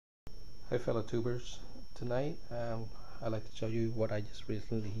Hi fellow tubers, tonight I'd like to show you what I just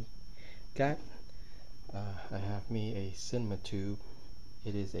recently got. I have me a Cinematube.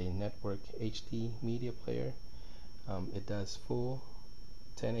 It is a network HD media player. It does full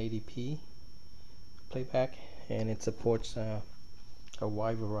 1080p playback, and it supports a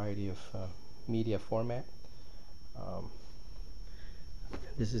wide variety of media format.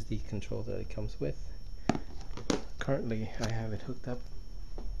 This is the control that it comes with. Currently I have it hooked up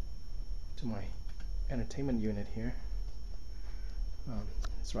to my entertainment unit here.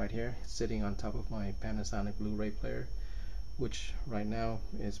 It's right here, it's sitting on top of my Panasonic Blu-ray player, which right now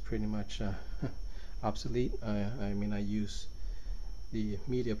is pretty much obsolete. I mean, I use the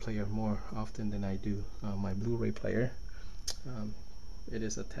media player more often than I do my Blu-ray player. It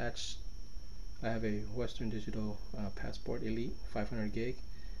is attached. I have a Western Digital Passport Elite 500 gig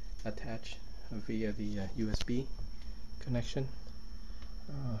attached via the USB connection.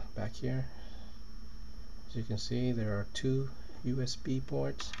 Back here, as you can see, there are two USB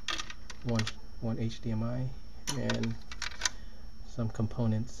ports, one HDMI, and some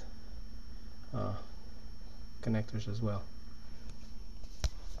components connectors as well.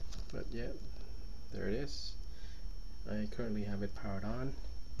 But yeah, there it is. I currently have it powered on.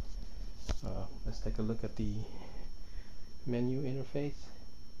 Let's take a look at the menu interface.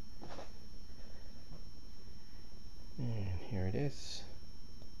 And here it is.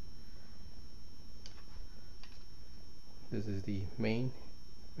 This is the main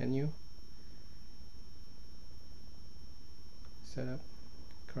menu. Setup.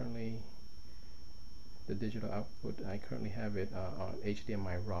 Currently, the digital output, I currently have it on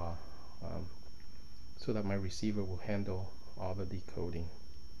HDMI raw, so that my receiver will handle all the decoding.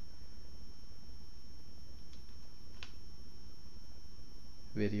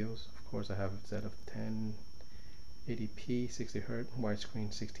 Videos, of course, I have it set of 1080p 60Hz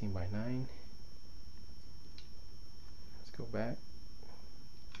widescreen 16:9. Let's go back.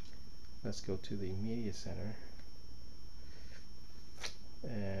 Let's go to the media center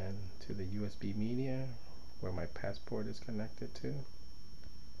and to the USB media where my passport is connected to.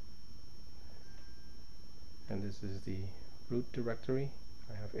 And this is the root directory.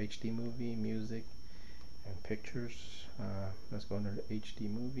 I have HD movie, music, and pictures. Let's go under HD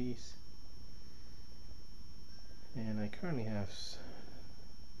movies. And I currently have,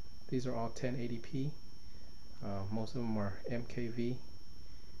 these are all 1080p. Most of them are MKV.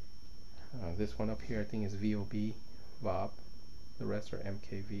 This one up here I think is VOB, VOB. The rest are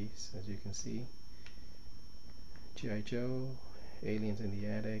MKVs, as you can see. G.I. Joe, Aliens in the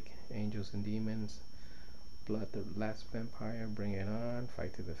Attic, Angels and Demons, Blood the Last Vampire, Bring It On,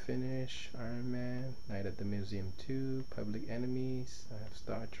 Fight to the Finish, Iron Man, Night at the Museum 2, Public Enemies. I have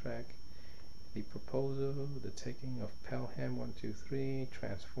Star Trek, The Proposal, The Taking of Pelham 1, 2, 3,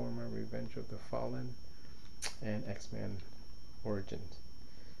 Transformer, Revenge of the Fallen, and X-Men Origins.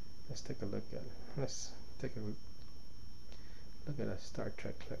 Let's take a look at a Star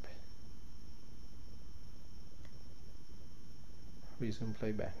Trek clip. Resume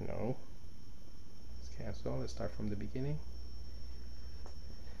playback. No. Let's cancel. Let's start from the beginning.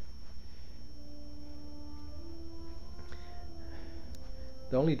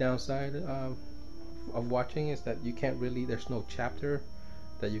 The only downside of watching is that you can't really, there's no chapter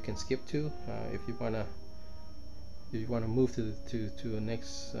that you can skip to. If you wanna move to the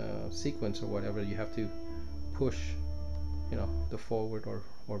next sequence or whatever, you have to push, you know, the forward or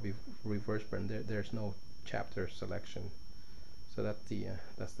reverse button. There's no chapter selection, so that's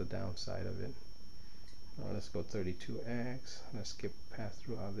the downside of it. Let's go 32x. Let's skip past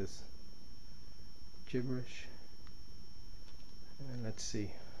through all this gibberish, and let's see.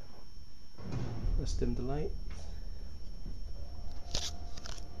 Let's dim the light.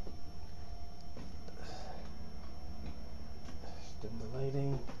 Dim the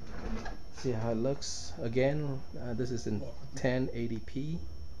lighting. See how it looks. Again, this is in 1080p.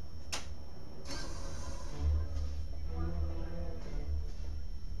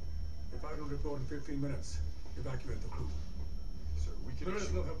 If I don't report in 15 minutes, evacuate the crew. Sir, we can. There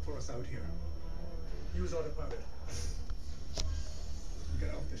is no help for us out here. Use autopilot.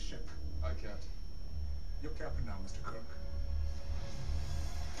 Get off this ship. I can't. You're captain now, Mr. Kirk.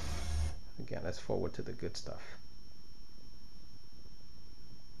 Again, let's forward to the good stuff.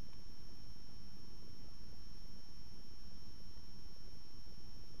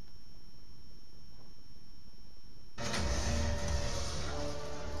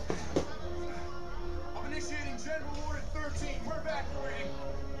 I'm initiating General Order 13. We're evacuating.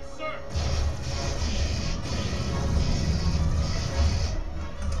 Yes, sir.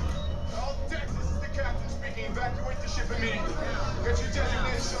 All decks, this is the captain speaking. Evacuate the ship immediately. Get your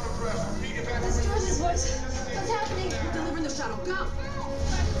designated shuttlecraft. shuttle. Go!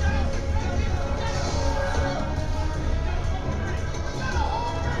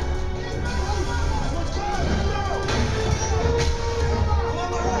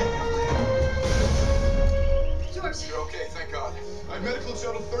 George. You're okay, thank God. I have medical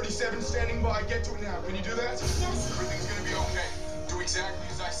shuttle 37 standing by. Get to it now. Can you do that? Yes. Everything's gonna be okay. Do exactly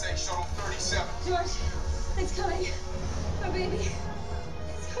as I say, shuttle 37. George, it's coming. My baby.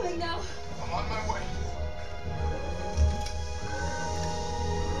 It's coming now. I'm on my way.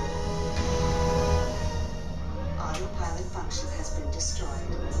 Autopilot function has been destroyed.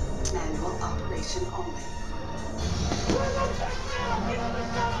 Manual operation only.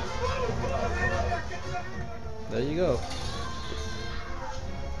 There you go.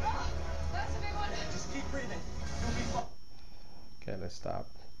 That's a big one. Just keep breathing. You'll be fine. Okay, let's stop.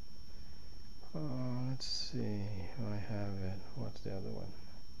 Let's see. I have it. What's the other one?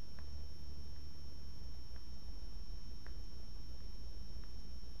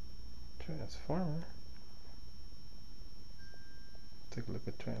 Transformer. Take a look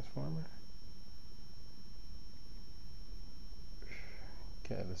at Transformer.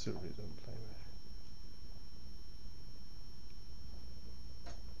 Okay, let's do rhythm playback.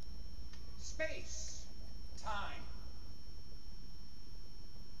 Space. Time.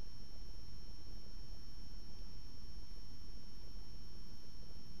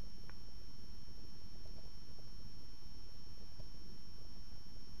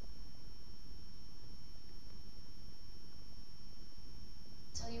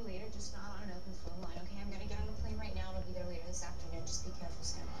 Tell you later, just not on an open phone line, okay? I'm gonna get on a plane right now and I'll be there later this afternoon. Just be careful,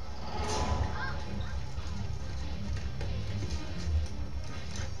 Stan.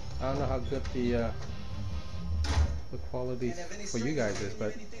 I don't know how good the quality for you guys is,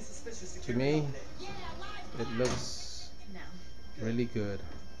 but to me, it looks really good.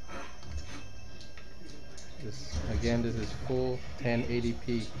 This again, this is full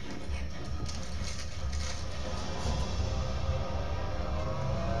 1080p.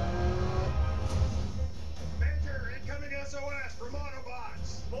 Major, incoming SOS from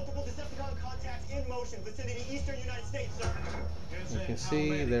Autobots. Multiple Decepticon contacts in motion, vicinity eastern United States, sir. You can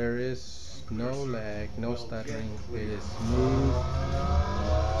see there is no lag, no stuttering. It is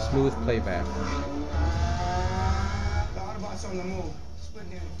smooth playback. The Autobots on the move. Split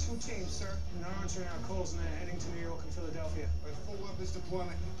into 2 teams, sir. And they're answering our calls and they're heading to New York and Philadelphia. Full weapons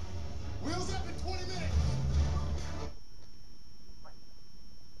deployment. Wheels up in 20 minutes.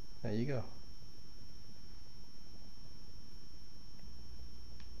 There you go.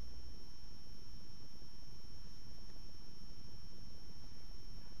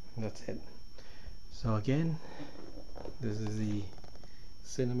 That's it. So again, this is the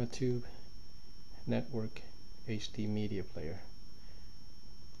Cinematube Network HD media player.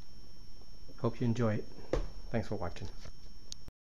 Hope you enjoy it. Thanks for watching.